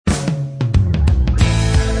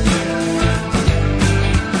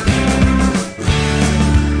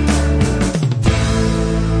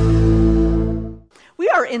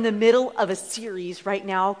in the middle of a series right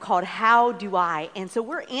now called How Do I? And so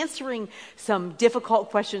we're answering some difficult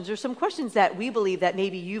questions or some questions that we believe that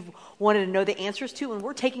maybe you've wanted to know the answers to, and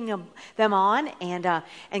we're taking them on and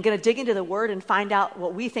going to dig into the Word and find out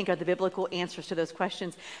what we think are the biblical answers to those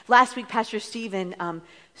questions. Last week, Pastor Stephen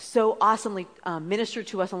so awesomely ministered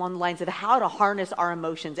to us along the lines of how to harness our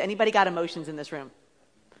emotions. Anybody got emotions in this room?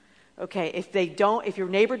 Okay, if your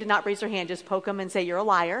neighbor did not raise their hand, just poke them and say you're a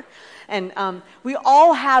liar. And we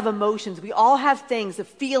all have emotions. We all have things, the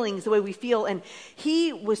feelings, the way we feel. And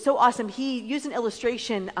he was so awesome. He used an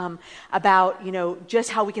illustration about, just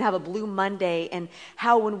how we can have a Blue Monday and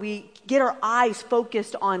how when we get our eyes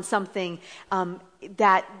focused on something,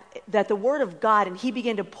 that the Word of God, and he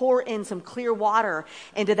began to pour in some clear water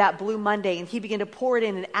into that Blue Monday, and he began to pour it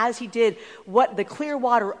in, and as he did, the clear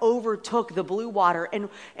water overtook the blue water, and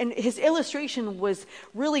his illustration was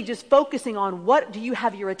really just focusing on what do you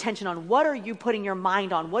have your attention on, what are you putting your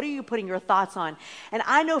mind on, what are you putting your thoughts on. And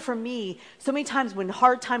I know for me, so many times when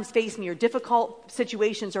hard times face me or difficult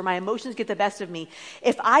situations or my emotions get the best of me,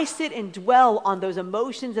 if I sit and dwell on those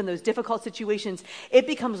emotions and those difficult situations, it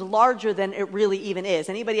becomes larger than it really even is.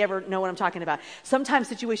 Anybody ever know what I'm talking about? Sometimes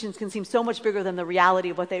situations can seem so much bigger than the reality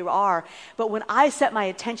of what they are. But when I set my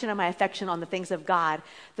attention and my affection on the things of God,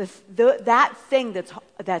 that thing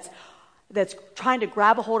that's trying to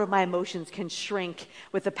grab a hold of my emotions can shrink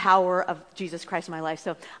with the power of Jesus Christ in my life.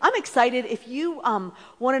 So I'm excited. If you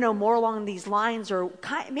want to know more along these lines, or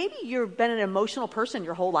maybe you've been an emotional person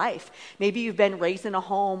your whole life. Maybe you've been raised in a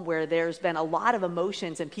home where there's been a lot of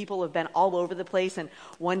emotions and people have been all over the place, and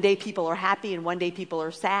one day people are happy and one day people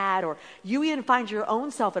are sad, or you even find your own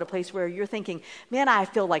self at a place where you're thinking, man, I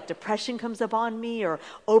feel like depression comes upon me, or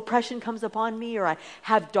oppression comes upon me, or I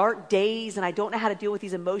have dark days and I don't know how to deal with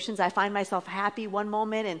these emotions. I find myself happy one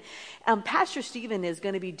moment. And Pastor Stephen is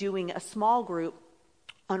going to be doing a small group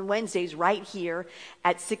on Wednesdays right here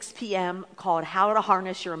at 6 p.m. called How to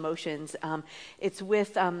Harness Your Emotions. It's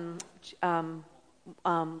with,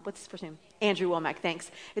 what's his first name? Andrew Womack, thanks.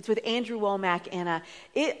 It's with Andrew Womack, and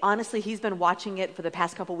honestly, he's been watching it for the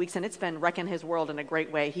past couple weeks, and it's been wrecking his world in a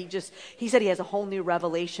great way. He said he has a whole new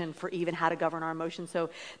revelation for even how to govern our emotions. So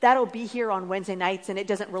that'll be here on Wednesday nights, and it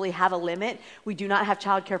doesn't really have a limit. We do not have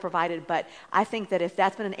childcare provided, but I think that if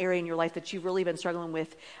that's been an area in your life that you've really been struggling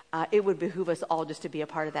with, it would behoove us all just to be a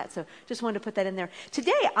part of that. So just wanted to put that in there.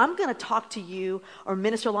 Today, I'm going to talk to you or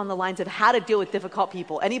minister along the lines of how to deal with difficult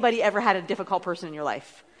people. Anybody ever had a difficult person in your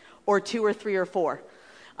life? Or 2 or 3 or 4.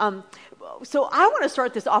 So I want to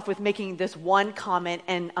start this off with making this one comment,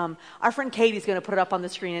 and our friend Katie's going to put it up on the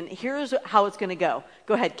screen, and here's how it's going to go.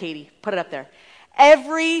 Go ahead, Katie, put it up there.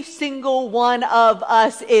 Every single one of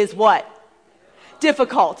us is what?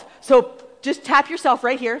 Difficult. So just tap yourself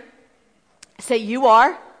right here. Say, you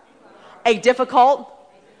are a difficult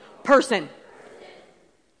person.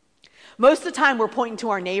 Most of the time we're pointing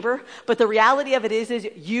to our neighbor, but the reality of it is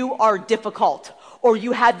you are difficult, or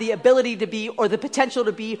you have the ability to be, or the potential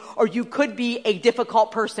to be, or you could be a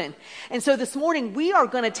difficult person. And so this morning we are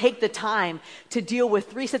going to take the time to deal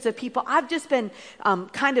with 3 sets of people. I've just been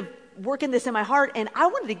kind of working this in my heart, and I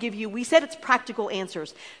wanted to give you, we said it's practical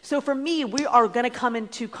answers. So for me, we are going to come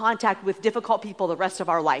into contact with difficult people the rest of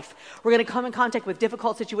our life. We're going to come in contact with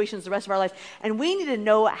difficult situations the rest of our life, and we need to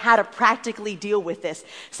know how to practically deal with this.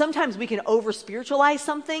 Sometimes we can over-spiritualize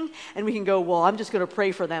something, and we can go, well, I'm just going to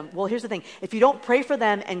pray for them. Well, here's the thing. If you don't pray for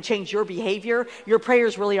them and change your behavior, your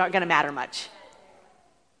prayers really aren't going to matter much.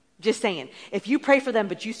 Just saying. If you pray for them,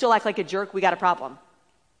 but you still act like a jerk, we got a problem.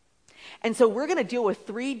 And so we're going to deal with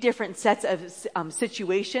 3 different sets of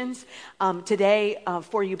situations today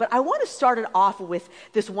for you. But I want to start it off with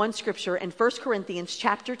this one scripture in 1 Corinthians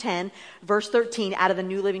chapter 10, verse 13 out of the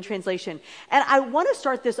New Living Translation. And I want to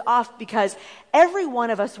start this off because every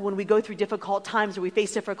one of us, when we go through difficult times or we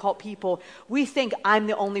face difficult people, we think I'm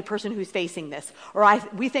the only person who's facing this. Or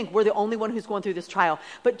we think we're the only one who's going through this trial.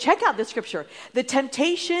 But check out this scripture. The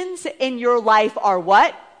temptations in your life are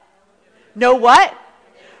what? No what?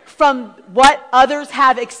 From what others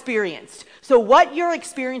have experienced. So what you're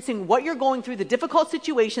experiencing, what you're going through, the difficult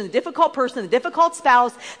situation, the difficult person, the difficult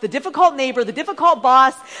spouse, the difficult neighbor, the difficult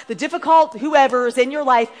boss, the difficult whoever is in your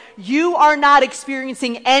life, you are not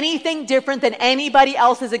experiencing anything different than anybody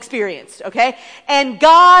else has experienced, okay? And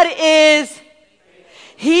God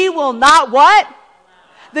He will not what?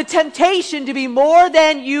 The temptation to be more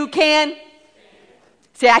than you can.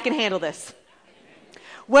 Say, I can handle this.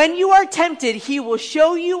 When you are tempted, He will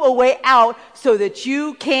show you a way out so that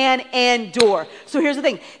you can endure. So here's the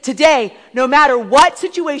thing. Today, no matter what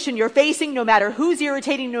situation you're facing, no matter who's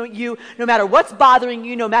irritating you, no matter what's bothering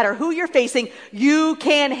you, no matter who you're facing, you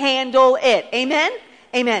can handle it. Amen?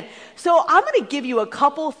 Amen. So I'm going to give you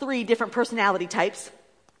three different personality types.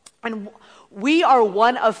 And we are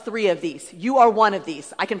one of three of these. You are one of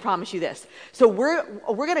these. I can promise you this. So we're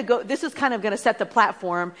going to go, this is kind of going to set the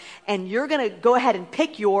platform, and you're going to go ahead and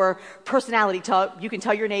pick your personality. You can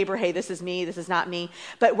tell your neighbor, hey, this is me, this is not me.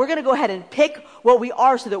 But we're going to go ahead and pick what we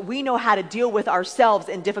are so that we know how to deal with ourselves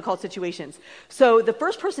in difficult situations. So the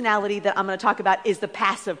first personality that I'm going to talk about is the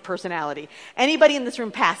passive personality. Anybody in this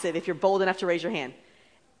room passive, if you're bold enough to raise your hand?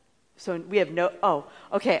 So we have we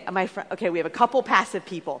have a couple passive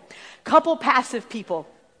people.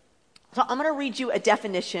 So I'm going to read you a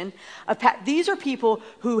definition of these are people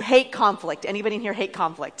who hate conflict. Anybody in here hate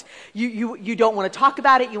conflict? You don't want to talk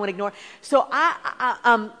about it. You want to ignore it. So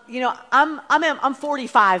I'm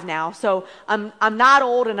 45 now. So I'm not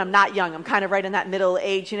old and I'm not young. I'm kind of right in that middle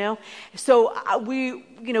age, So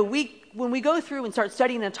when we go through and start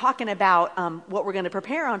studying and talking about what we're going to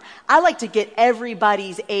prepare on, I like to get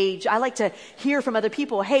everybody's age. I like to hear from other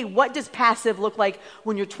people, hey, what does passive look like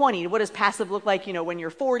when you're 20? What does passive look like, when you're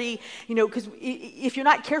 40? Because if you're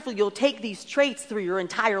not careful, you'll take these traits through your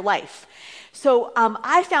entire life. So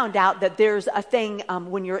I found out that there's a thing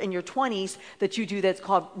when you're in your 20s that you do that's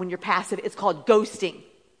called, when you're passive, it's called ghosting.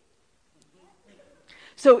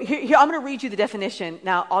 So here I'm going to read you the definition.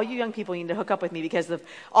 Now, all you young people need to hook up with me because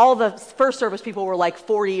all the first service people were like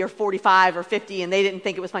 40 or 45 or 50, and they didn't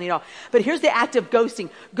think it was funny at all. But here's the act of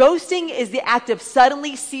ghosting. Ghosting is the act of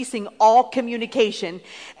suddenly ceasing all communication,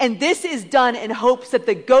 and this is done in hopes that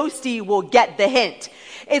the ghostee will get the hint.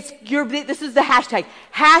 This is the hashtag.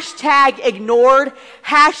 Hashtag ignored.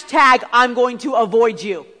 Hashtag I'm going to avoid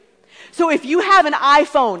you. So if you have an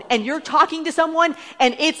iPhone and you're talking to someone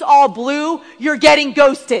and it's all blue, you're getting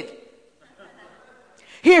ghosted.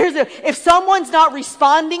 If someone's not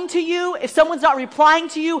responding to you, if someone's not replying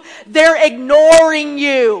to you, they're ignoring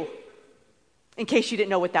you. In case you didn't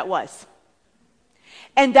know what that was.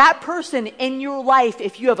 And that person in your life,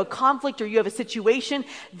 if you have a conflict or you have a situation,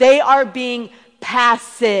 they are being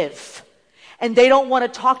passive. And they don't want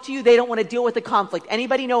to talk to you. They don't want to deal with the conflict.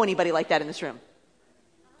 Anybody know anybody like that in this room?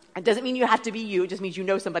 It doesn't mean you have to be you. It just means you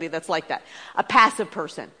know somebody that's like that. A passive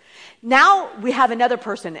person. Now we have another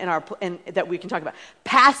person that we can talk about.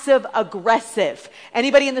 Passive aggressive.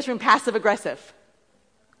 Anybody in this room passive aggressive?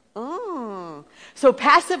 Oh. So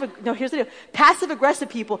here's the deal. Passive aggressive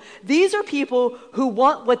people, these are people who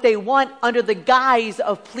want what they want under the guise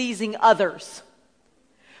of pleasing others.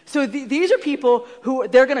 So these are people who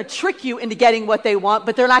they're going to trick you into getting what they want,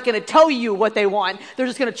 but they're not going to tell you what they want. They're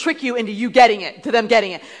just going to trick you into them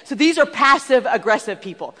getting it. So these are passive aggressive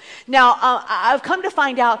people. Now, I've come to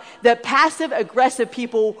find out that passive aggressive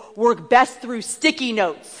people work best through sticky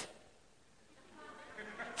notes.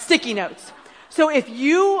 Sticky notes. So if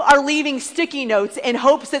you are leaving sticky notes in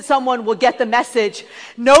hopes that someone will get the message,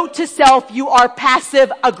 note to self, you are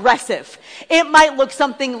passive aggressive. It might look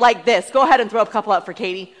something like this. Go ahead and throw a couple out for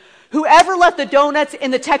Katie. Whoever left the donuts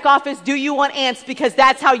in the tech office, do you want ants? Because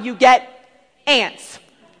that's how you get ants.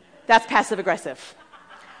 That's passive aggressive.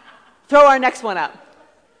 Throw our next one up.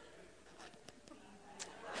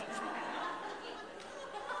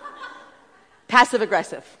 Passive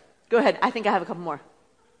aggressive. Go ahead. I think I have a couple more.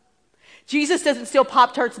 Jesus doesn't steal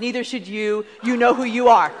Pop-Tarts, neither should you. You know who you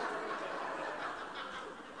are.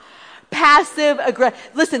 Passive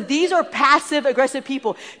aggressive. Listen, these are passive aggressive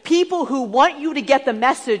people. People who want you to get the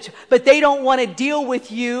message, but they don't want to deal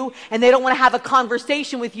with you and they don't want to have a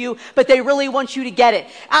conversation with you, but they really want you to get it.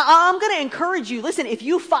 I'm going to encourage you. Listen, if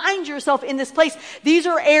you find yourself in this place, these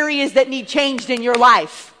are areas that need changed in your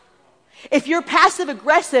life. If you're passive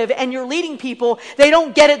aggressive and you're leading people, they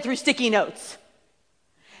don't get it through sticky notes.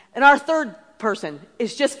 And our third person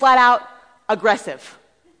is just flat out aggressive.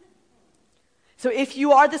 So if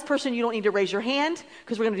you are this person, you don't need to raise your hand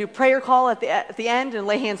because we're going to do prayer call at the end and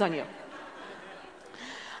lay hands on you.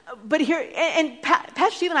 But here, and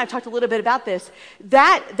Pastor Steve and I have talked a little bit about this.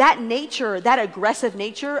 That nature, that aggressive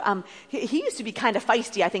nature, he used to be kind of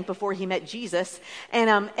feisty, I think, before he met Jesus.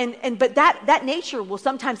 But that nature will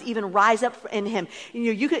sometimes even rise up in him.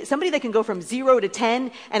 Somebody that can go from 0 to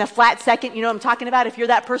 10 and a flat second. You know what I'm talking about? If you're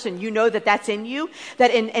that person, you know that's in you.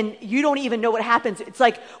 And you don't even know what happens. It's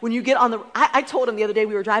like when you get on I told him the other day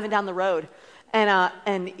we were driving down the road,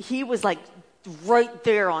 and he was like right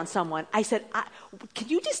there on someone. I said, can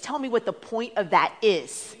you just tell me what the point of that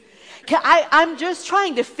is? I'm just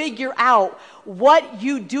trying to figure out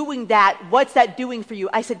what's that doing for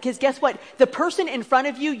you? I said, because guess what? The person in front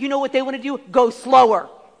of you, you know what they want to do? Go slower.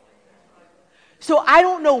 So I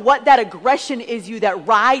don't know what that aggression is that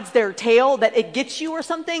rides their tail, that it gets you or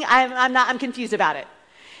something. I'm confused about it.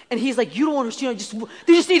 And he's like, you don't understand.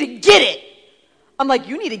 They just need to get it. I'm like,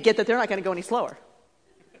 you need to get that they're not going to go any slower.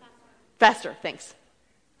 Faster, thanks.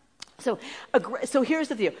 So here's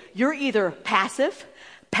the deal. You're either passive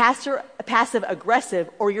aggressive,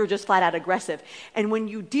 or you're just flat out aggressive. And when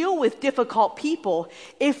you deal with difficult people,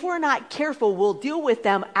 if we're not careful, we'll deal with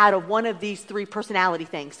them out of one of these three personality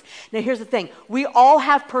things. Now here's the thing. We all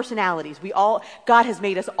have personalities. God has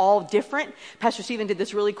made us all different. Pastor Stephen did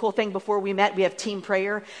this really cool thing before we met. We have team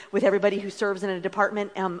prayer with everybody who serves in a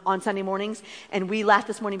department on Sunday mornings. And we laughed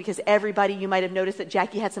this morning because everybody, you might have noticed that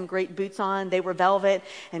Jackie had some great boots on. They were velvet.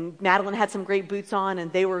 And Madeline had some great boots on,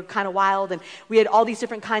 and they were kind of wild. And we had all these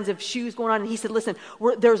different kinds of shoes going on. And he said, listen,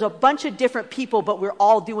 there's a bunch of different people, but we're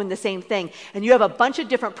all doing the same thing. And you have a bunch of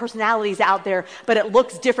different personalities out there, but it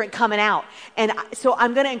looks different coming out. And so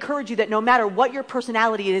I'm going to encourage you that no matter what your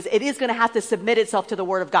personality is, it is going to have to submit itself to the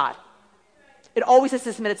Word of God. It always has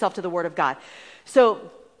to submit itself to the Word of God.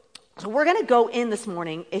 So we're going to go in this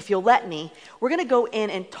morning, if you'll let me, we're going to go in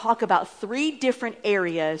and talk about 3 different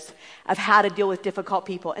areas of how to deal with difficult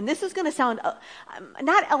people. And this is going to sound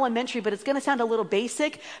not elementary, but it's going to sound a little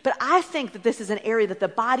basic. But I think that this is an area that the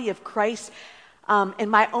body of Christ, in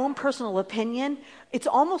my own personal opinion, it's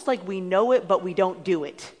almost like we know it, but we don't do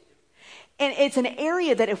it. And it's an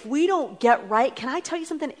area that if we don't get right, can I tell you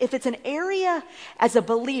something? If it's an area as a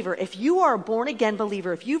believer, if you are a born again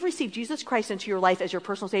believer, if you've received Jesus Christ into your life as your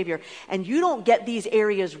personal Savior, and you don't get these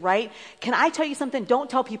areas right, can I tell you something? Don't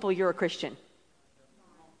tell people you're a Christian.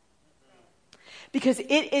 Because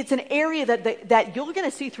it's an area that you're going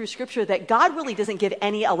to see through Scripture that God really doesn't give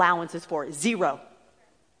any allowances for. 0.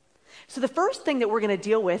 So the first thing that we're going to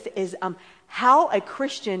deal with is how a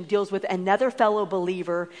Christian deals with another fellow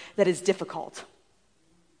believer that is difficult.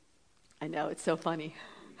 I know, it's so funny.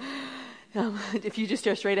 If you just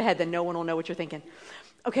stare straight ahead, then no one will know what you're thinking.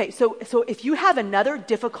 Okay, so if you have another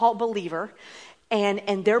difficult believer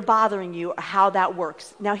and they're bothering you, how that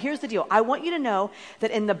works. Now, here's the deal. I want you to know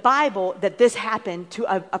that in the Bible that this happened to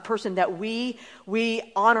a person that we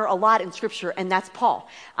honor a lot in Scripture, and that's Paul.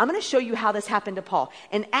 I'm going to show you how this happened to Paul.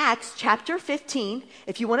 In Acts chapter 15,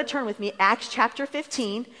 if you want to turn with me, Acts chapter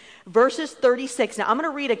 15, verses 36. Now, I'm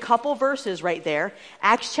going to read a couple verses right there.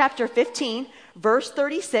 Acts chapter 15, verse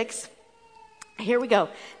 36. Here we go.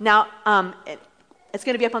 Now, it's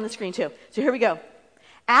going to be up on the screen too. So here we go.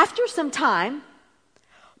 After some time,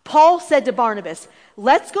 Paul said to Barnabas,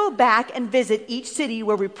 let's go back and visit each city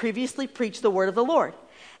where we previously preached the word of the Lord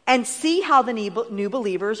and see how the new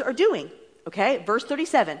believers are doing. Okay, verse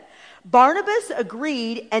 37. Barnabas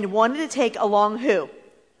agreed and wanted to take along who?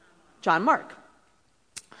 John Mark.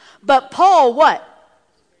 But Paul what?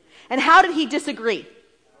 And how did he disagree?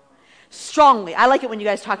 Strongly. I like it when you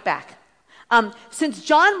guys talk back. Since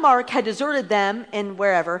John Mark had deserted them in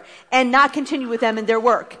wherever and not continued with them in their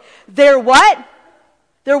work. Their what?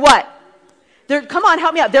 Their what? Come on,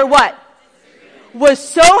 help me out. Their what? Was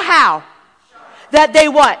so how? That they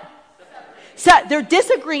what? So their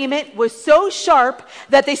disagreement was so sharp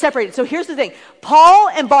that they separated. So here's the thing. Paul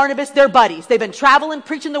and Barnabas, they're buddies. They've been traveling,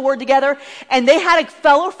 preaching the word together, and they had a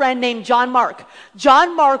fellow friend named John Mark.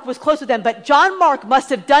 John Mark was close with them, but John Mark must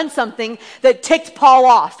have done something that ticked Paul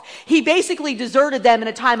off. He basically deserted them in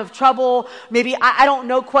a time of trouble. Maybe, I don't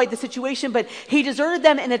know quite the situation, but he deserted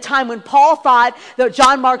them in a time when Paul thought that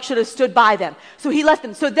John Mark should have stood by them. So he left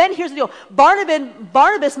them. So then here's the deal.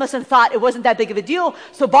 Barnabas must have thought it wasn't that big of a deal.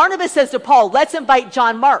 So Barnabas says to Paul, let's invite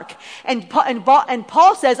John Mark. And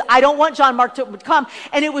Paul says, I don't want John Mark to come.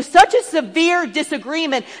 And it was such a severe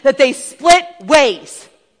disagreement that they split ways.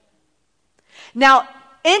 Now,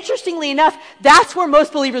 interestingly enough, that's where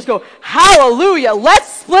most believers go, hallelujah, let's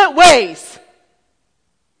split ways.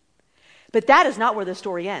 But that is not where the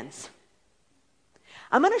story ends.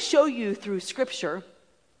 I'm going to show you through Scripture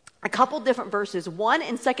a couple different verses. One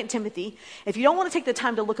in 2 Timothy. If you don't want to take the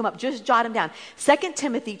time to look them up, just jot them down. 2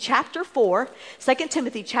 Timothy chapter 4,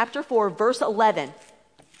 verse 11.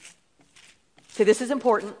 Say, this is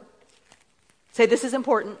important. Say, this is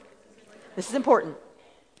important. This is important.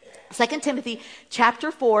 2 Timothy chapter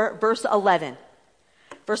 4, verse 11.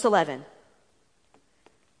 Verse 11.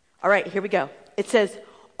 All right, here we go. It says,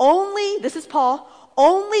 this is Paul,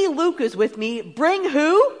 only Luke is with me. Bring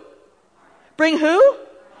who? Bring who?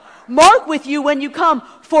 Mark with you when you come,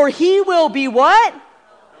 for he will be what?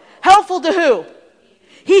 Helpful to who?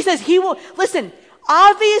 He says he will. Listen,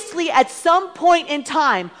 obviously at some point in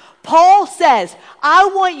time, Paul says, I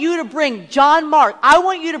want you to bring John Mark. I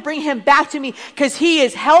want you to bring him back to me because he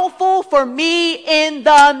is helpful for me in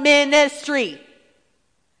the ministry.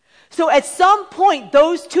 So at some point,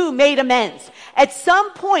 those two made amends. At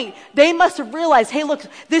some point, they must have realized, hey, look,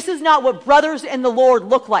 this is not what brothers in the Lord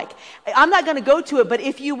look like. I'm not going to go to it, but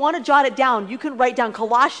if you want to jot it down, you can write down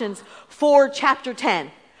Colossians 4, chapter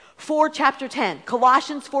 10. 4, chapter 10.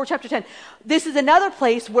 Colossians 4, chapter 10. This is another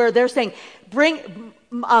place where they're saying,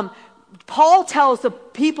 Paul tells the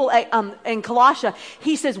people in Colossia,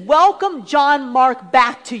 he says, welcome John Mark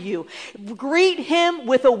back to you. Greet him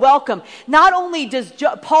with a welcome. Not only does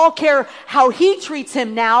Paul care how he treats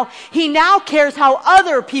him now, he now cares how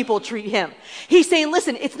other people treat him. He's saying,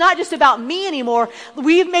 listen, it's not just about me anymore.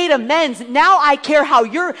 We've made amends. Now I care how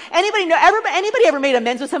anybody ever made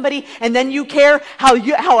amends with somebody and then you care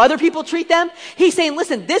how other people treat them? He's saying,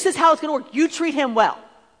 listen, this is how it's going to work. You treat him well.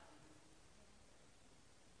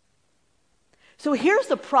 So here's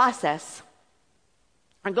the process.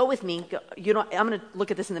 And go with me. I'm going to look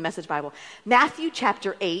at this in the Message Bible. Matthew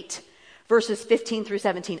chapter 8, verses 15 through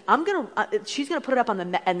 17. She's going to put it up on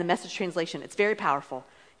the Message translation. It's very powerful.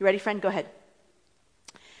 You ready, friend? Go ahead.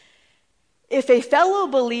 If a fellow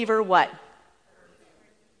believer, what?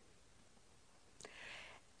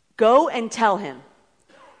 Go and tell him.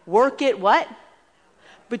 Work it what?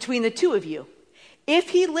 Between the two of you. If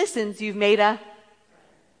he listens, you've made a...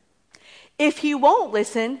 If he won't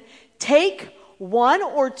listen, take one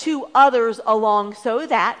or two others along so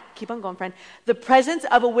that, keep on going, friend, the presence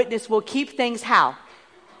of a witness will keep things how?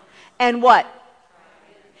 And what?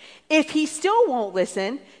 If he still won't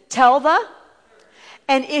listen,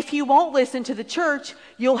 and if he won't listen to the church,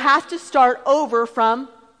 you'll have to start over from,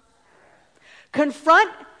 confront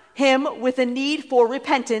him with a need for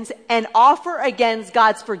repentance and offer against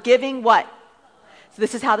God's forgiving what? So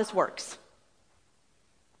this is how this works.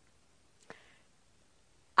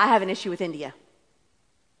 I have an issue with India.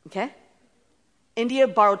 Okay? India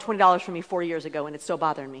borrowed $20 from me 4 years ago, and it's still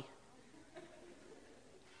bothering me.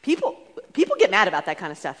 People get mad about that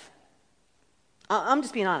kind of stuff. I'm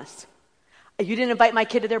just being honest. You didn't invite my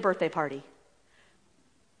kid to their birthday party.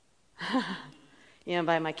 You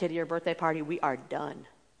invite my kid to your birthday party, we are done.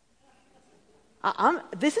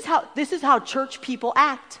 This is how church people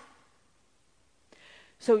act.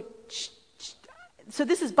 So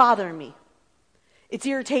this is bothering me. It's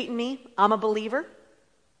irritating me. I'm a believer.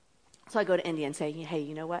 So I go to India and say, hey,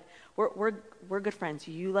 you know what? We're good friends.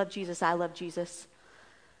 You love Jesus. I love Jesus.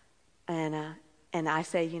 And I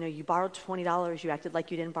say, you borrowed $20. You acted like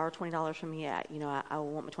you didn't borrow $20 from me. I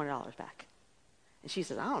want my $20 back. And she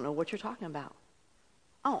says, I don't know what you're talking about.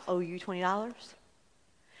 I don't owe you $20.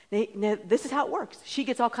 Now, this is how it works. She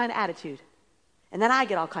gets all kind of attitude. And then I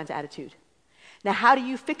get all kinds of attitude. Now, how do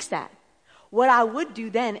you fix that? What I would do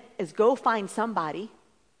then is go find somebody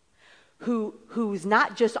who's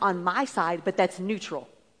not just on my side, but that's neutral,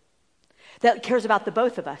 that cares about the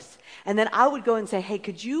both of us. And then I would go and say, hey,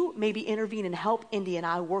 could you maybe intervene and help India and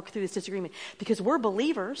I work through this disagreement? Because we're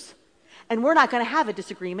believers, and we're not going to have a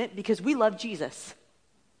disagreement because we love Jesus.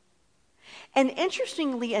 And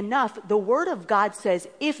interestingly enough, the Word of God says,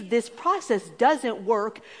 if this process doesn't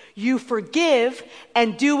work, you forgive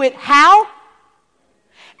and do it how?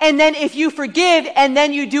 And then if you forgive and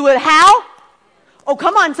then you do it how? Oh,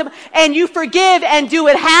 come on. And you forgive and do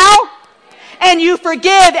it how? And you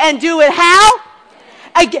forgive and do it how?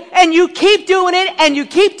 And you keep doing it and you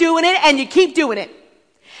keep doing it and you keep doing it.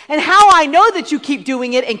 And how I know that you keep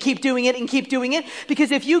doing it and keep doing it and keep doing it,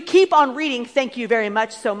 because if you keep on reading, thank you very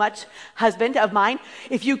much, so much, husband of mine,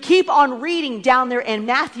 if you keep on reading down there in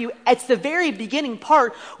Matthew, it's the very beginning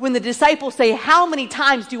part when the disciples say, how many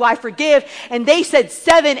times do I forgive? And they said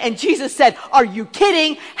 7, and Jesus said, are you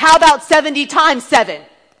kidding? How about 70 times 7?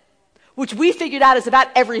 Which we figured out is about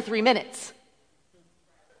every 3 minutes.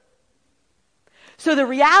 So the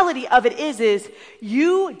reality of it is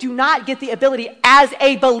you do not get the ability as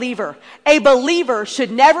a believer. A believer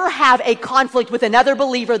should never have a conflict with another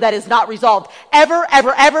believer that is not resolved. Ever,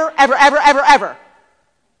 ever, ever, ever, ever, ever, ever.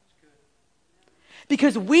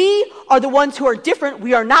 Because we are the ones who are different.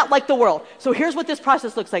 We are not like the world. So here's what this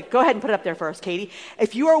process looks like. Go ahead and put it up there for us, Katie.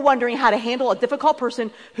 If you are wondering how to handle a difficult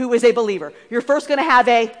person who is a believer, you're first going to have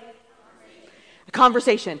a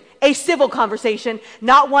conversation, a civil conversation,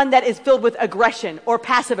 not one that is filled with aggression or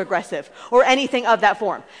passive aggressive or anything of that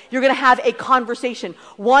form. You're going to have a conversation,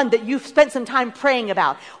 one that you've spent some time praying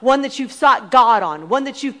about, one that you've sought God on, one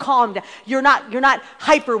that you've calmed. You're not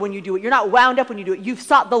hyper when you do it. You're not wound up when you do it. You've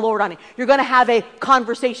sought the Lord on it. You're going to have a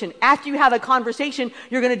conversation. After you have a conversation,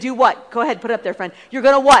 you're going to do what? Go ahead, put it up there, friend. You're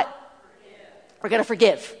going to what? We're going to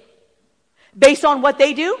forgive. Based on what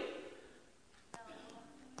they do?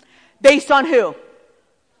 Based on who?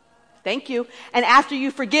 Thank you. And after you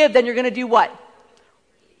forgive, then you're going to do what?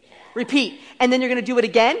 repeat. And then you're going to do it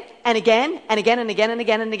again and again and again and again and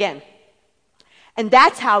again and again. And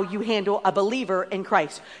that's how you handle a believer in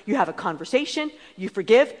Christ. You have a conversation, you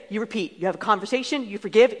forgive, you repeat. You have a conversation, you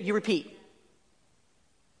forgive, you repeat.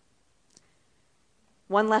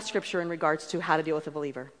 One last scripture in regards to how to deal with a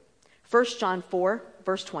believer. 1 John 4,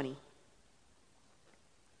 verse 20.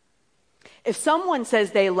 If someone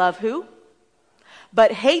says they love who?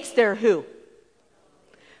 But hates their who?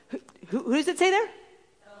 Who does it say there?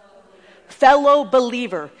 Fellow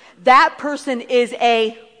believer. That person is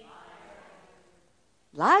a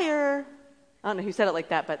liar. I don't know who said it like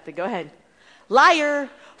that, but go ahead. Liar.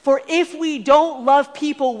 For if we don't love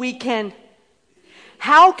people we can,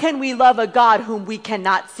 how can we love a God whom we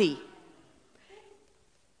cannot see?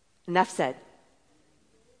 Enough said.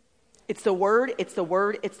 It's the word, it's the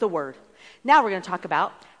word, it's the word. Now we're going to talk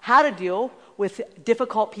about how to deal with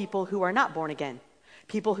difficult people who are not born again.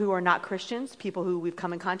 People who are not Christians, people who we've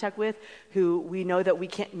come in contact with, who we know that we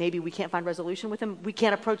can't find resolution with them. We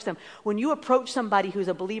can't approach them. When you approach somebody who's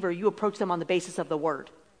a believer, you approach them on the basis of the word.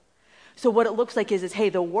 So what it looks like is hey,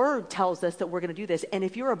 the word tells us that we're going to do this. And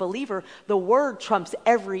if you're a believer, the word trumps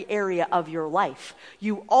every area of your life.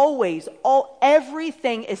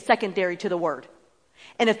 Everything is secondary to the word.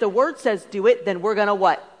 And if the word says do it, then we're going to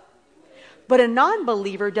what? But a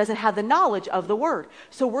non-believer doesn't have the knowledge of the word.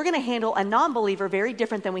 So we're going to handle a non-believer very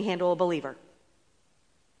different than we handle a believer.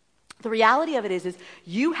 The reality of it is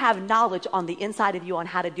you have knowledge on the inside of you on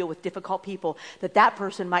how to deal with difficult people that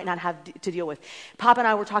person might not have to deal with. Pop and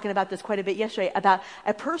I were talking about this quite a bit yesterday about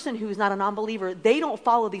a person who's not a non-believer. They don't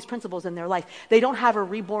follow these principles in their life. They don't have a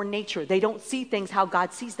reborn nature. They don't see things how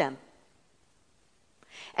God sees them.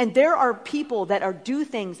 And there are people that do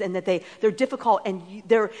things and that they're difficult and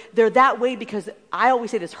they're that way because I always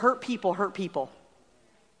say this, hurt people hurt people.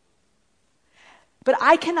 But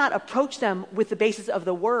I cannot approach them with the basis of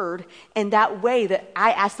the word in that way that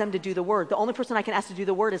I ask them to do the word. The only person I can ask to do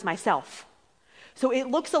the word is myself. So it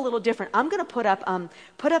looks a little different. I'm going to put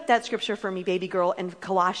up that scripture for me, baby girl, in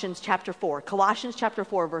Colossians chapter 4. Colossians chapter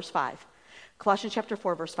 4, verse 5. Colossians chapter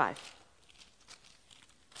 4, verse 5.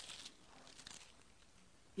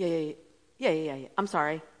 Yeah. I'm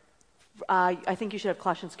sorry. I think you should have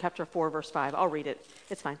Colossians chapter 4, verse 5. I'll read it.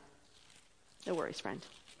 It's fine. No worries, friend.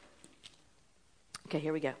 Okay,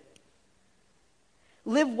 here we go.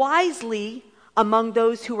 Live wisely among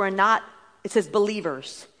those who are not, it says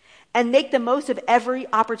believers, and make the most of every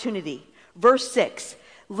opportunity. Verse 6,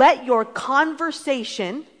 let your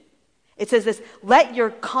conversation, it says this, let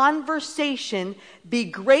your conversation be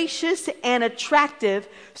gracious and attractive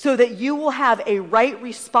so that you will have a right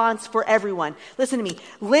response for everyone. Listen to me.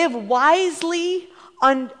 Live wisely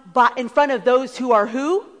in front of those who are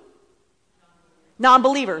who?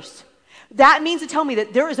 Non-believers. That means to tell me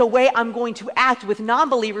that there is a way I'm going to act with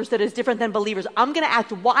non-believers that is different than believers. I'm going to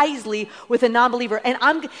act wisely with a non-believer.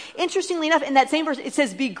 And interestingly enough, in that same verse, it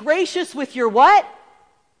says, be gracious with your what?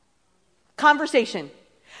 Conversation.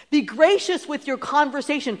 Be gracious with your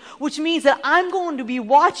conversation, which means that I'm going to be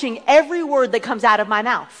watching every word that comes out of my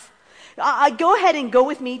mouth. Go ahead and go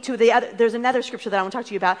with me to there's another scripture that I want to talk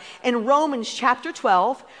to you about. In Romans chapter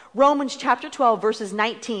 12, verses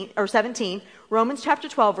 19 or 17, Romans chapter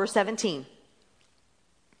 12, verse 17.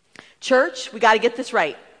 Church, we got to get this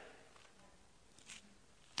right.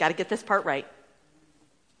 Got to get this part right.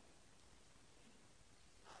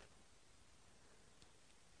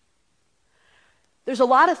 There's a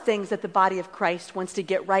lot of things that the body of Christ wants to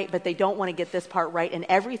get right, but they don't want to get this part right, and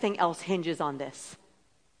everything else hinges on this.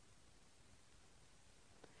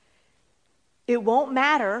 It won't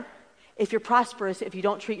matter if you're prosperous if you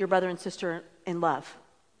don't treat your brother and sister in love.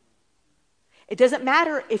 It doesn't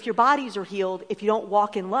matter if your bodies are healed if you don't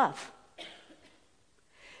walk in love.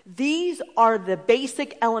 These are the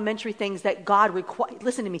basic elementary things that God requires.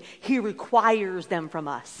 Listen to me. He requires them from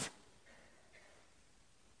us.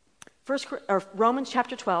 Romans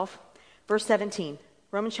chapter 12, verse 17.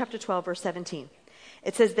 Romans chapter 12, verse 17.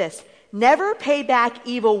 It says this, never pay back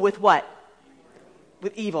evil with what?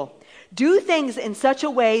 With evil. Do things in such a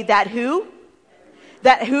way that who?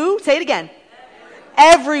 That who? Say it again.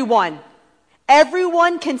 Everyone.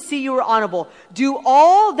 Everyone can see you are honorable. Do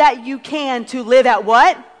all that you can to live at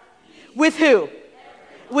what? With who?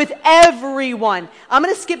 With everyone. I'm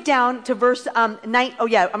going to skip down to verse 9. Oh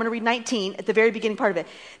yeah, I'm going to read 19 at the very beginning part of it.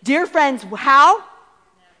 Dear friends, how?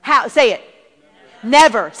 How? Say it.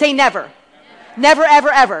 Never. Say never. Never, ever,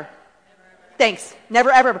 ever. Thanks. Never,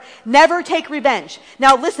 ever, ever. Never take revenge.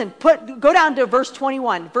 Now listen, go down to verse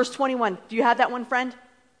 21. Verse 21. Do you have that one, friend?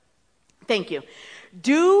 Thank you.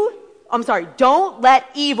 Don't let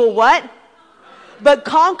evil what? But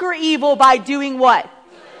conquer evil by doing what?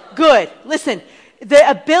 good. Listen, the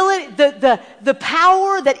ability, the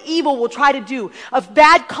power that evil will try to do, of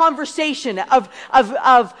bad conversation,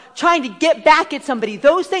 of trying to get back at somebody,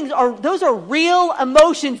 those are real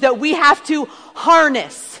emotions that we have to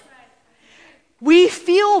harness. We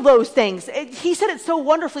feel those things. He said it so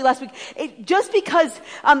wonderfully last week. Just because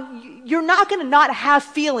you're not going to not have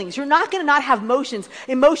feelings, you're not going to not have emotions,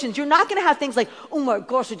 you're not going to have things like, oh my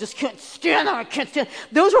gosh, I just can't stand that, I can't stand.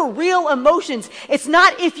 Those are real emotions. It's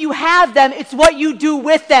not if you have them, it's what you do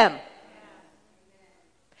with them.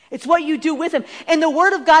 It's what you do with them. And the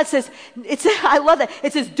Word of God says, I love that.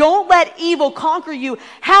 It says, don't let evil conquer you.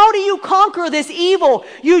 How do you conquer this evil?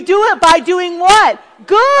 You do it by doing what?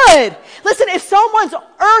 Good. Listen, if someone's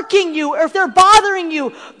irking you or if they're bothering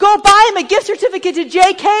you, go buy them a gift certificate to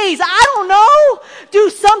JK's. I don't know. Do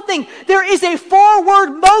something. There is a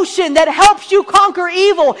forward motion that helps you conquer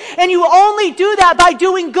evil. And you only do that by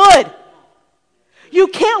doing good. You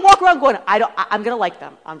can't walk around going, I'm going to like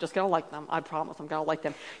them. I'm just going to like them. I promise I'm going to like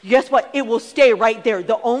them. Guess what? It will stay right there.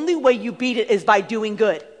 The only way you beat it is by doing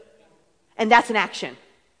good. And that's an action.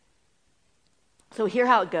 So here's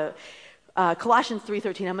how it goes. Colossians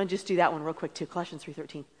 3:13. I'm going to just do that one real quick too. Colossians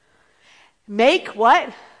 3:13. Make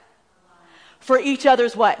what? For each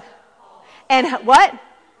other's what? And what?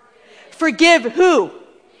 Forgive who?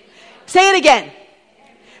 Say it again.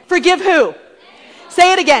 Forgive who?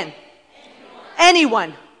 Say it again.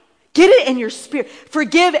 Anyone. Get it in your spirit.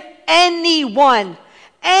 Forgive anyone.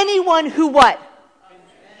 Anyone who what?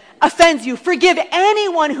 Offends you. Forgive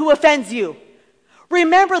anyone who offends you.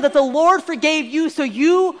 Remember that the Lord forgave you, so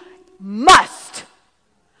you must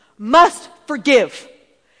forgive.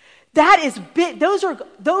 That is big. Those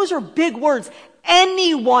are big words.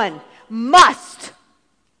 Anyone must.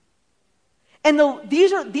 And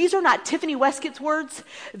these are not Tiffany Westcott's words.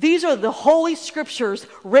 These are the Holy Scriptures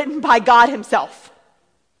written by God Himself.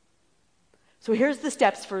 So here's the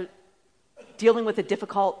steps for dealing with a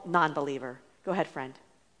difficult non-believer. Go ahead, friend.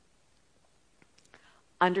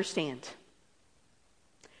 Understand.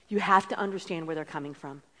 You have to understand where they're coming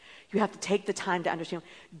from. You have to take the time to understand.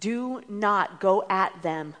 Do not go at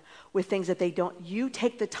them with things that they don't. You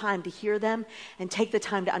take the time to hear them and take the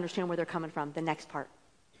time to understand where they're coming from. The next part.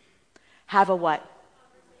 Have a what?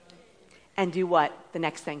 And do what? The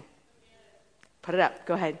next thing. Put it up.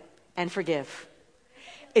 Go ahead. And forgive.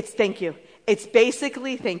 Thank you. It's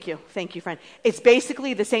basically, thank you, friend. It's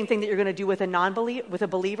basically the same thing that you're going to do with a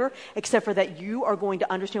believer, except for that you are going to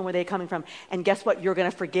understand where they're coming from. And guess what? You're going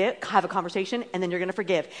to forgive, have a conversation, and then you're going to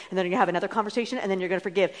forgive. And then you're going to have another conversation, and then you're going to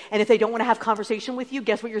forgive. And if they don't want to have conversation with you,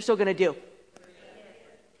 guess what you're still going to do?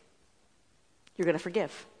 You're going to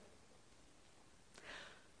forgive.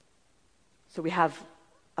 So we have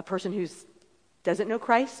a person who doesn't know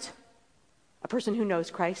Christ, a person who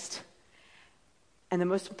knows Christ, and the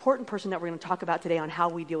most important person that we're going to talk about today on how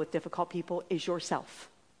we deal with difficult people is yourself.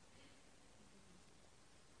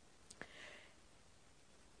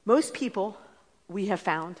 Most people I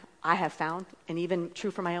have found, and even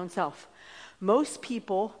true for my own self, most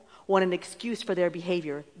people want an excuse for their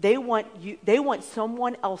behavior. They want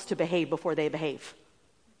someone else to behave before they behave.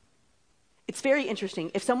 It's very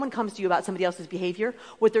interesting. If someone comes to you about somebody else's behavior,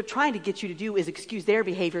 what they're trying to get you to do is excuse their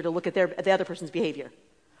behavior to look at the other person's behavior.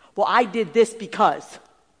 Well, I did this because.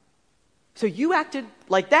 So you acted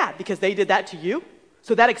like that because they did that to you?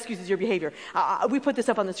 So that excuses your behavior. We put this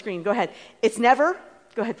up on the screen. Go ahead.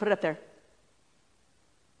 Go ahead, put it up there.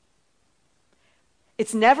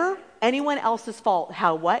 It's never anyone else's fault.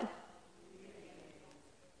 How what?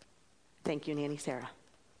 Thank you, Nanny Sarah.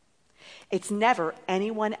 It's never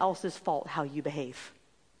anyone else's fault how you behave.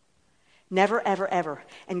 Never, ever, ever.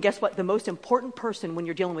 And guess what? The most important person when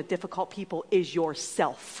you're dealing with difficult people is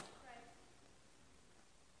yourself.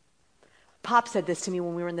 Pop said this to me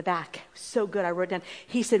when we were in the back. It was so good. I wrote it down.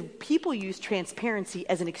 He said, people use transparency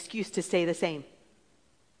as an excuse to stay the same.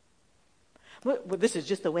 Well, this is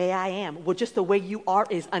just the way I am. Well, just the way you are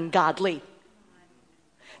is ungodly.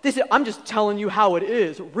 I'm just telling you how it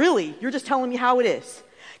is. Really? You're just telling me how it is.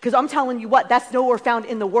 Because I'm telling you what, that's nowhere found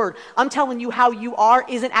in the Word. I'm telling you how you are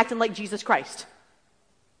isn't acting like Jesus Christ.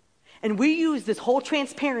 And we use this whole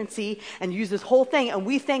transparency and use this whole thing, and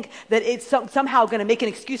we think that it's somehow going to make an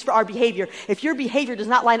excuse for our behavior. If your behavior does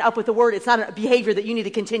not line up with the Word, it's not a behavior that you need to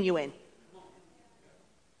continue in.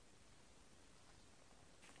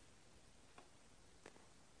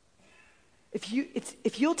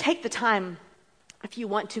 If you'll take the time, if you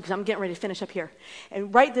want to, because I'm getting ready to finish up here,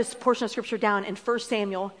 and write this portion of Scripture down in 1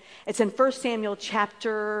 Samuel. It's in 1 Samuel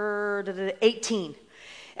chapter 18.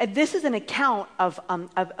 And this is an account of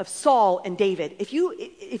Saul and David. If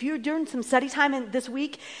you're doing some study time this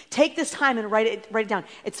week, take this time and write it down.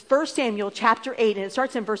 It's 1 Samuel chapter 8, and it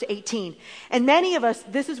starts in verse 18. And many of us,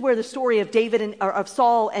 this is where the story of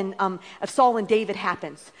Saul and David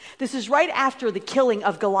happens. This is right after the killing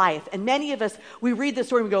of Goliath. And many of us, we read the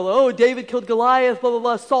story and we go, oh, David killed Goliath, blah, blah,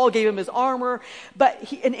 blah. Saul gave him his armor.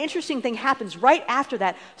 But an interesting thing happens right after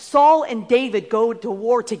that. Saul and David go to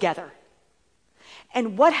war together.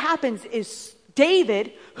 And what happens is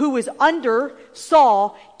David, who is under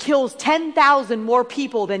Saul, kills 10,000 more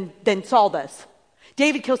people than Saul does.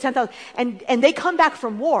 David kills 10,000. And they come back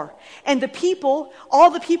from war. And all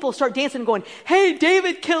the people start dancing and going, hey,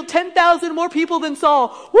 David killed 10,000 more people than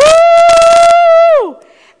Saul. Woo!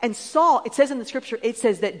 And Saul, it says in the scripture, it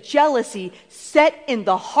says that jealousy set in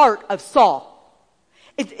the heart of Saul.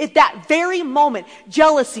 At that very moment,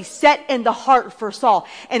 jealousy set in the heart for Saul.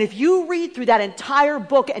 And if you read through that entire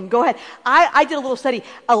book and go ahead, I did a little study.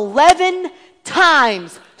 11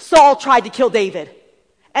 times Saul tried to kill David.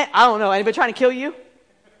 And I don't know, anybody trying to kill you?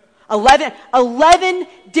 11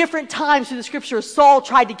 different times through the scripture, Saul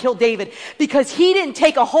tried to kill David because he didn't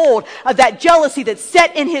take a hold of that jealousy that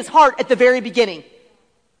set in his heart at the very beginning.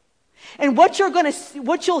 And what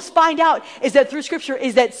you'll find out is that through scripture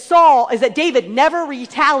is that David never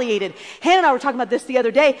retaliated. Hannah and I were talking about this the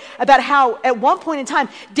other day about how at one point in time,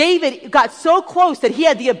 David got so close that he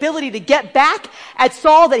had the ability to get back at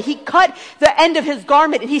Saul that he cut the end of his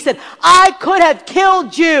garment and he said, I could have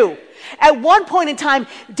killed you. At one point in time,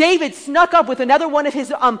 David snuck up with another one of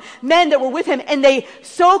his men that were with him, and they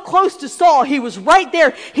so close to Saul, he was right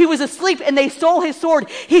there. He was asleep, and they stole his sword.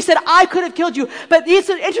 He said, I could have killed you. But it's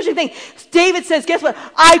an interesting thing. David says, guess what?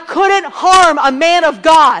 I couldn't harm a man of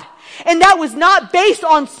God. And that was not based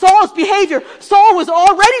on Saul's behavior. Saul was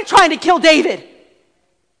already trying to kill David.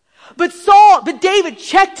 But David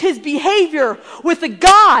checked his behavior with the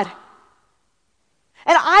God.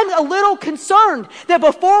 And I'm a little concerned that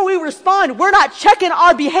before we respond, we're not checking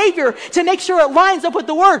our behavior to make sure it lines up with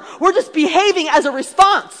the word. We're just behaving as a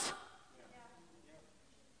response.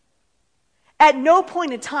 At no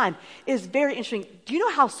point in time is very interesting. Do you know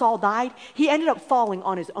how Saul died? He ended up falling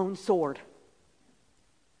on his own sword.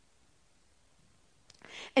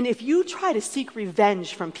 And if you try to seek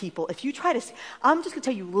revenge from people, I'm just going to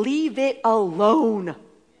tell you, leave it alone.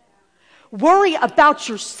 Worry about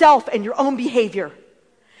yourself and your own behavior.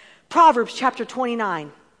 Proverbs chapter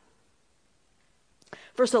 29,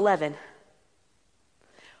 verse 11.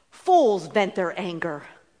 Fools vent their anger,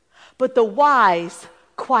 but the wise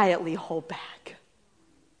quietly hold back.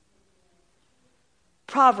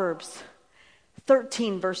 Proverbs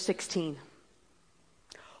 13, verse 16.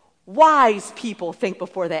 Wise people think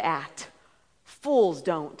before they act. Fools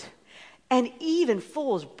don't. And even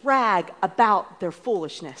fools brag about their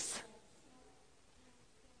foolishness.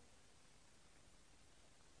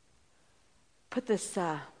 Put this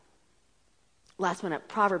last one up,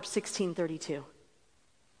 Proverbs 16:32.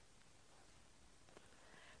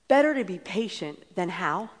 Better to be patient than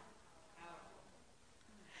how?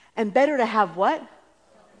 And better to have what?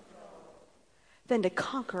 Than to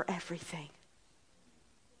conquer everything.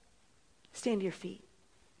 Stand to your feet.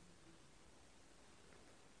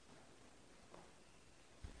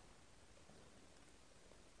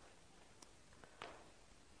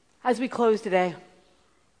 As we close today,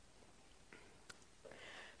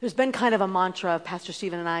 there's been kind of a mantra of Pastor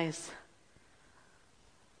Stephen and I's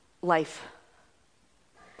life.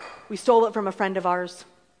 We stole it from a friend of ours,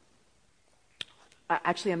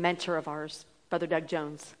 actually a mentor of ours, Brother Doug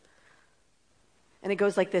Jones. And it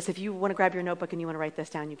goes like this. If you want to grab your notebook and you want to write this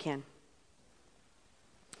down, you can.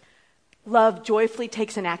 Love joyfully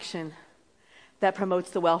takes an action that promotes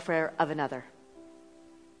the welfare of another.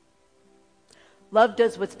 Love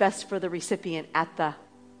does what's best for the recipient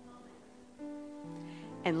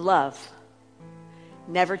and love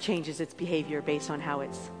never changes its behavior based on how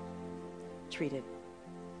it's treated.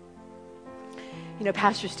 You know,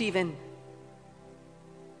 Pastor Stephen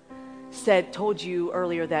told you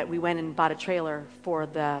earlier that we went and bought a trailer for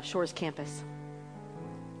the Shores campus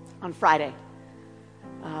on Friday.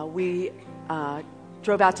 We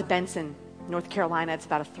drove out to Benson, North Carolina. It's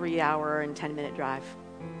about a 3-hour and 10-minute drive.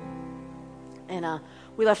 And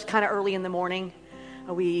we left kind of early in the morning.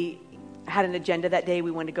 We had an agenda that day.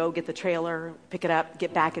 We wanted to go get the trailer, pick it up,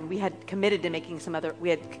 get back, and we had committed to some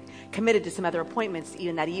other appointments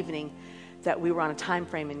even that evening that we were on a time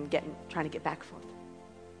frame and trying to get back for.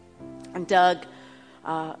 And Doug,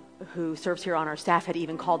 who serves here on our staff, had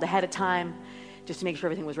even called ahead of time just to make sure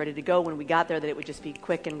everything was ready to go when we got there, that it would just be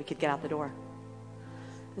quick and we could get out the door.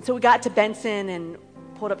 And so we got to Benson and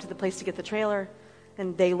pulled up to the place to get the trailer.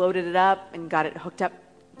 And they loaded it up and got it hooked up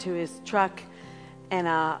to his truck. And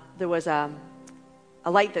there was a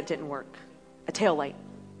light that didn't work, a tail light.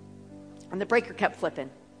 And the breaker kept flipping.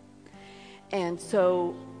 And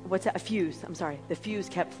so, a fuse. I'm sorry. The fuse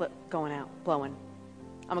kept going out, blowing.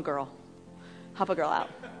 I'm a girl. Help a girl out.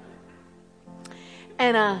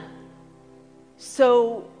 And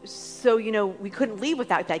so we couldn't leave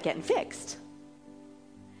without that getting fixed.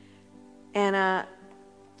 And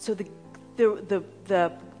so the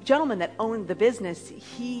gentleman that owned the business,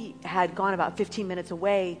 he had gone about 15 minutes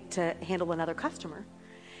away to handle another customer.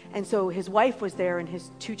 And so his wife was there and his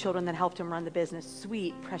 2 children that helped him run the business.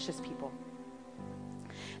 Sweet, precious people.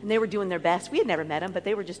 And they were doing their best. We had never met them, but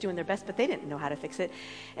they were just doing their best, but they didn't know how to fix it.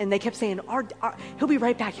 And they kept saying, he'll be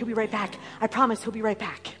right back. He'll be right back. I promise he'll be right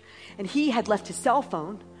back. And he had left his cell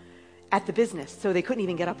phone at the business, so they couldn't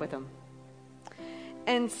even get up with him.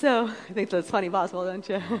 And so, I think that's funny, Boswell, don't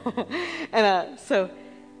you? And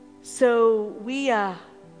so we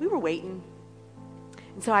were waiting.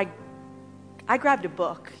 And so I grabbed a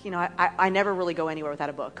book. I never really go anywhere without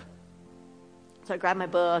a book. So I grabbed my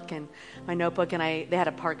book and my notebook, and they had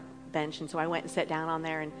a park bench, and so I went and sat down on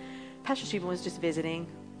there, and Pastor Stephen was just visiting.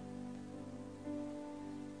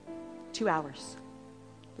 2 hours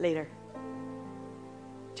later,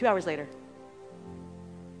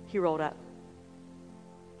 he rolled up.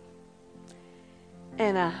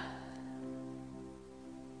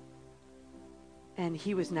 And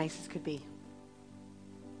he was nice as could be.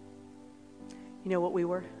 You know what we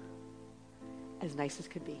were? As nice as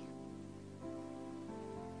could be.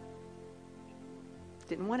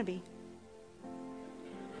 Didn't want to be.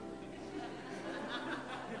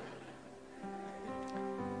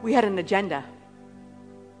 We had an agenda.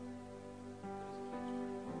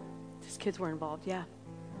 His kids were involved, yeah.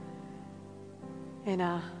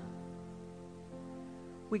 And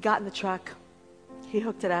we got in the truck. He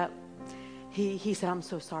hooked it up. He said, I'm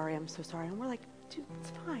so sorry. And we're like, dude,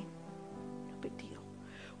 it's fine. No big deal.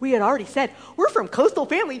 We had already said, we're from Coastal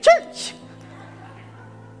Family Church.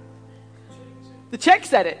 The check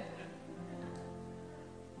said it.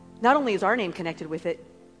 Not only is our name connected with it,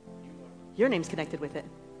 your name's connected with it.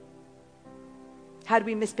 Had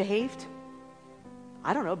we misbehaved?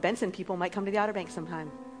 I don't know. Benson people might come to the Outer Banks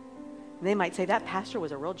sometime. And they might say, that pastor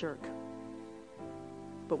was a real jerk.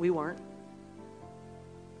 But we weren't.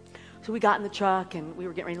 So we got in the truck and we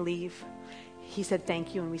were getting ready to leave. He said,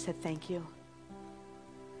 thank you. And we said, thank you.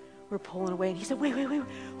 We're pulling away. And he said, wait.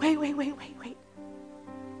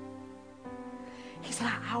 He said,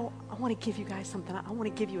 I want to give you guys something. I want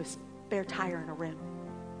to give you a spare tire and a rim.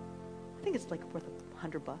 I think it's like worth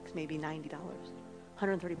 $100, maybe $90,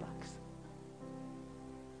 $130.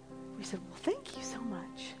 We said, well, thank you so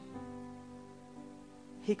much.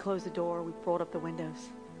 He closed the door. We rolled up the windows.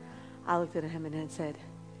 I looked at him and then said,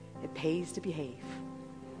 it pays to behave.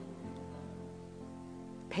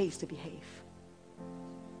 It pays to behave.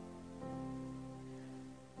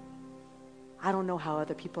 I don't know how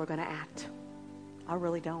other people are going to act. I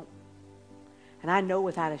really don't. And I know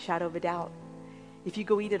without a shadow of a doubt, if you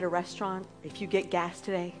go eat at a restaurant, if you get gas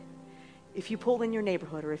today, if you pull in your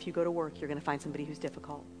neighborhood, or if you go to work, you're going to find somebody who's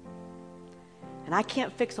difficult. And I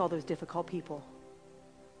can't fix all those difficult people.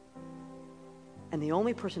 And the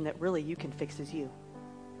only person that really you can fix is you.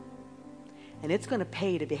 And it's going to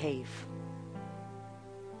pay to behave.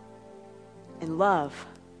 And love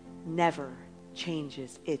never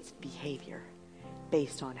changes its behavior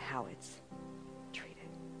based on how it's treated.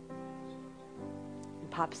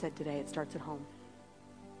 And Pop said today, it starts at home.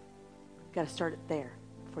 You've got to start it there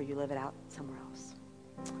before you live it out somewhere else.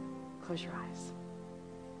 Close your eyes.